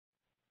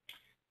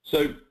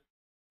So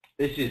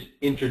this is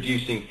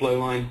introducing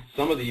Flowline.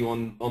 Some of you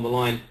on the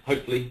line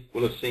hopefully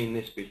will have seen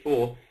this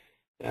before.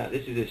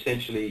 This is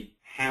essentially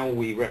how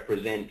we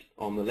represent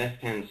on the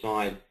left-hand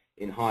side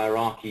in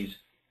hierarchies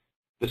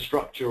the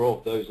structure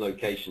of those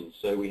locations.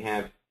 So we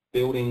have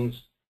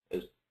buildings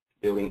as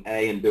building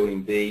A and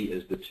building B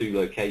as the two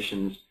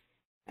locations,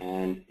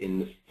 and in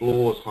the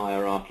floors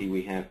hierarchy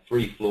we have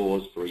 3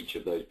 floors for each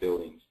of those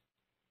buildings.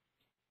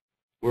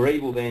 We're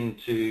able then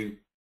to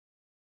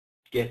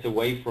get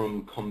away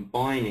from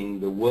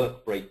combining the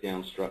work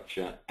breakdown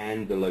structure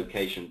and the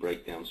location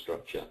breakdown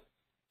structure.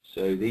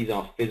 So these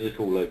are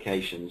physical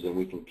locations, and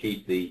we can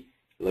keep the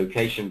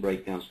location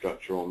breakdown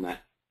structure on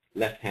that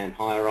left-hand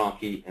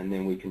hierarchy, and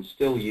then we can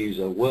still use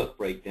a work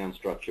breakdown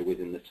structure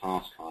within the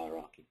task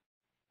hierarchy.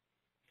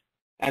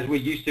 As we're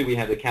used to, we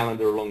have the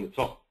calendar along the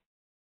top,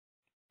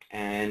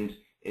 and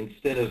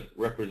instead of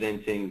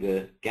representing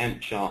the Gantt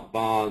chart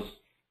bars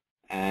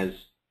as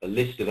a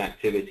list of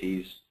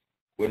activities,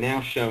 we're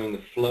now showing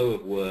the flow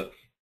of work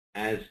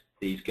as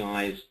these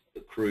guys,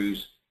 the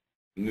crews,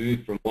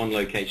 move from one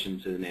location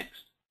to the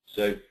next.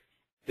 So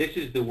this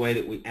is the way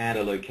that we add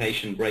a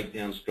location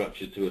breakdown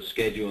structure to a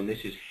schedule, and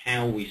this is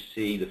how we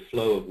see the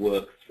flow of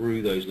work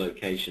through those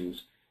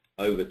locations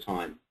over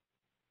time.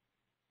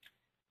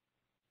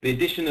 The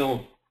addition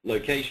of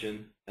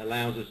location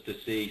allows us to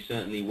see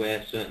certainly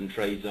where certain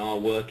trades are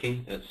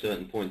working at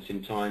certain points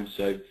in time.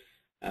 So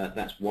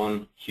that's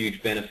one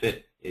huge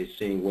benefit, is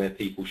seeing where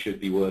people should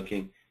be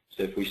working.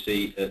 So if we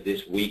see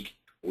this week,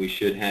 we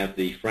should have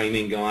the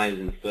framing guys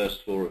in the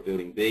first floor of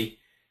building B,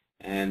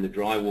 and the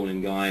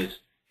drywalling guys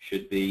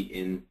should be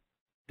in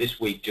this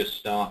week just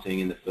starting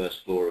in the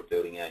first floor of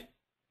building A.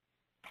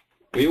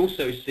 We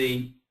also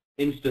see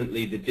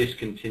instantly the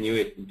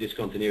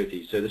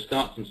discontinuity, so the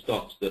starts and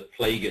stops that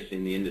plague us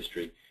in the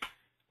industry.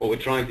 What we're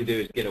trying to do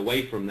is get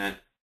away from that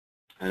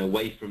and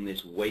away from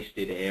this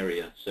wasted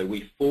area. So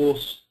we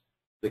force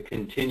the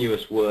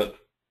continuous work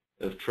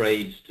of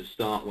trades to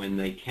start when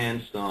they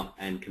can start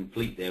and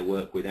complete their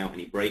work without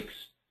any breaks.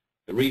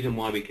 The reason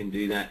why we can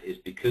do that is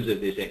because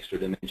of this extra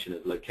dimension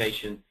of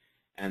location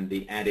and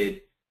the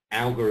added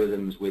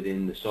algorithms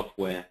within the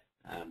software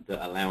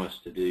that allow us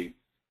to do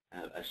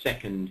a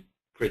second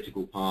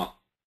critical path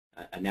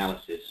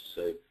analysis.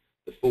 So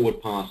the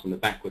forward pass and the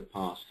backward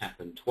pass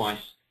happen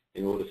twice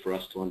in order for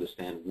us to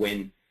understand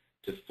when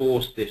to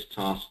force this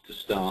task to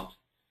start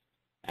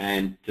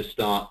and to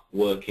start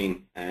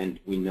working, and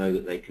we know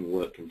that they can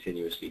work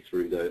continuously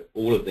through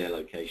all of their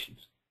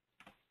locations.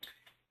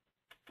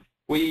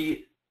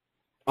 We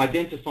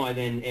identify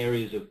then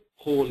areas of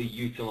poorly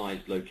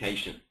utilized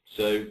location.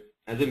 So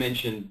as I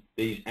mentioned,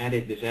 this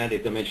added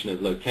dimension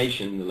of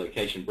location, the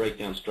location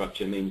breakdown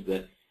structure, means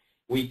that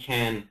we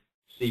can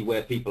see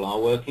where people are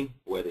working,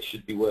 where they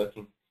should be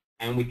working,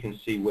 and we can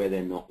see where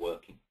they're not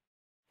working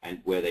and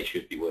where they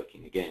should be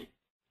working again.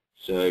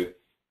 So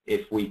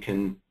if we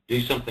can do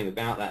something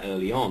about that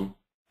early on,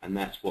 and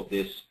that's what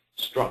this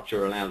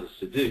structure allows us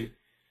to do,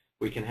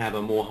 we can have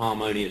a more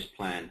harmonious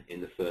plan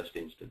in the first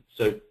instance.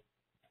 So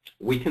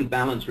we can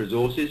balance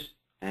resources,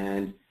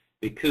 and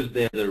because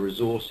there's a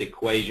resource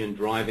equation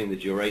driving the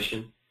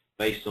duration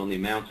based on the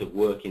amount of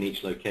work in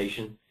each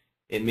location,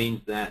 it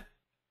means that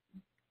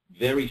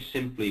very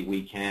simply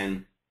we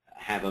can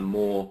have a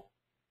more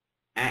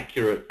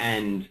accurate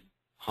and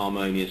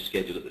harmonious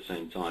schedule at the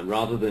same time.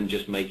 Rather than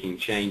just making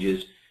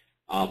changes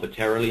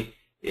arbitrarily,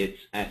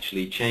 it's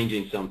actually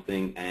changing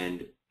something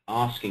and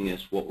asking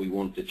us what we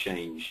want to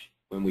change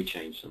when we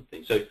change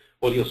something. So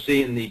what you'll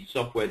see in the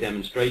software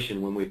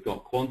demonstration, when we've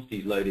got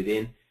quantities loaded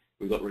in,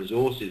 we've got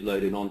resources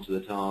loaded onto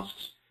the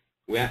tasks,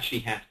 we actually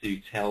have to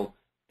tell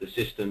the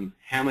system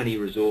how many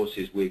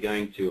resources we're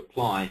going to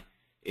apply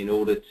in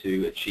order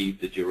to achieve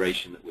the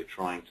duration that we're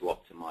trying to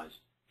optimize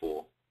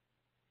for.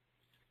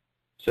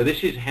 So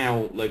this is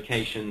how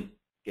location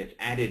gets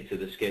added to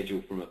the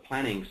schedule from a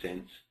planning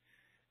sense.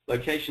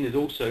 Location is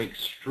also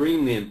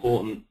extremely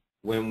important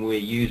when we're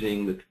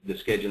using the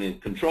scheduling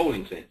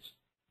controlling sense.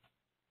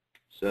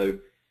 So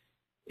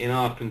in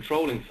our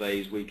controlling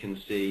phase, we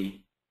can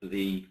see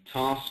the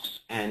tasks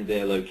and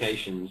their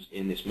locations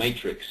in this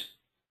matrix,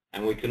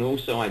 and we can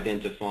also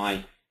identify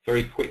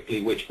very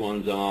quickly which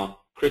ones are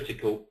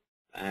critical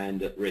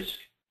and at risk.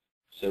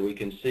 So we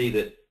can see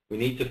that we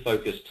need to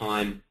focus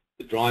time.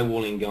 The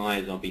drywalling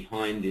guys are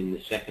behind in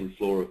the second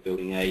floor of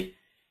building A,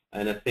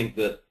 and I think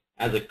that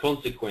as a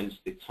consequence,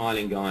 the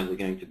tiling guys are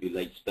going to be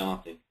late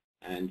starting.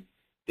 And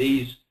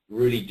these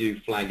really do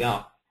flag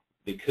up,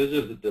 because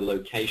of the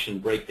location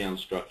breakdown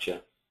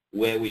structure,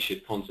 where we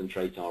should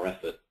concentrate our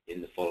effort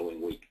in the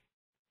following week.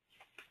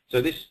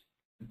 So this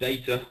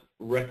data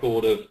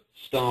record of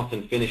start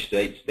and finish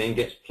dates then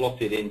gets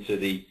plotted into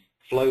the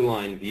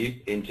Flowline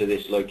view, into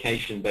this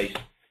location-based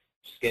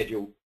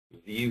schedule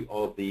view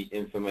of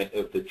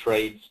the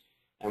trades,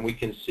 and we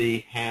can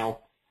see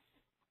how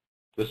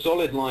the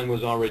solid line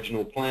was our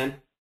original plan.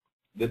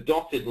 The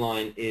dotted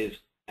line is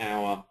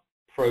our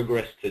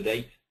progress to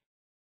date.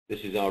 This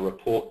is our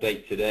report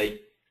date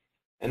today.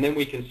 And then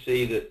we can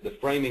see that the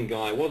framing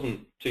guy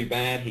wasn't too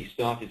bad. He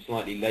started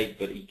slightly late,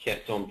 but he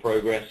kept on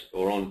progress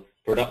or on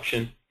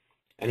production.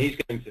 And he's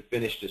going to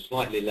finish just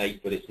slightly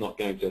late, but it's not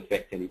going to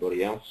affect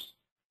anybody else.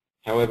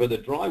 However, the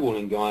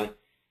drywalling guy,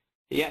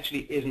 he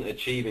actually isn't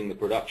achieving the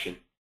production.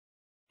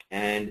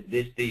 And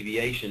this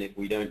deviation, if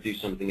we don't do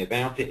something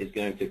about it, is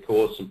going to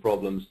cause some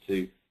problems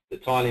to the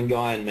tiling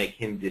guy and make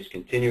him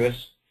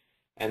discontinuous.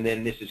 And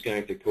then this is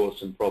going to cause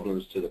some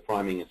problems to the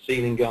priming and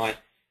sealing guy,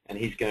 and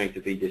he's going to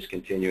be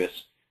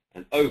discontinuous.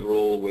 And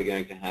overall, we're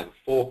going to have a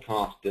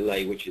forecast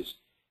delay, which is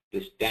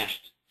this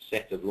dashed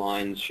set of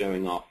lines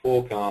showing our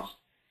forecast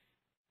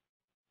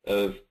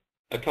of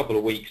a couple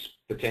of weeks,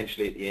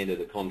 potentially at the end of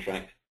the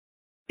contract,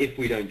 if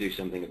we don't do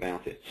something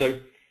about it. So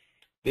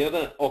the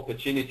other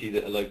opportunity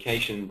that a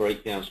location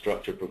breakdown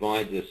structure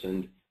provides us,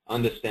 and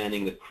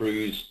understanding that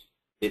crews,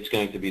 it's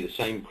going to be the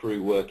same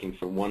crew working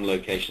from one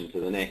location to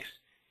the next,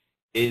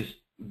 is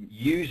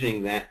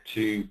using that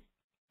to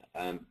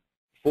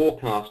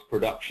forecast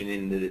production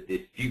in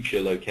the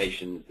future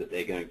locations that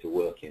they're going to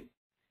work in.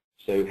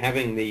 So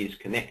having these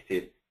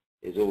connected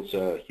is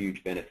also a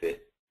huge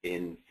benefit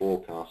in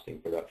forecasting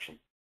production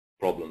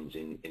problems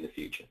in the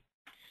future.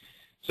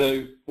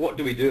 So what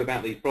do we do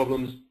about these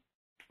problems?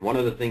 One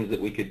of the things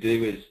that we could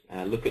do is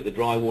look at the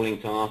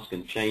drywalling task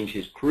and change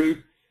his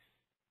crew,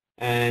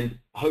 and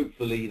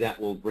hopefully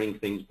that will bring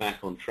things back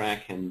on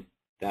track, and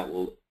that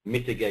will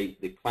mitigate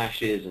the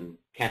clashes and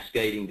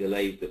cascading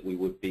delays that we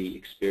would be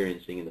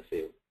experiencing in the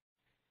field.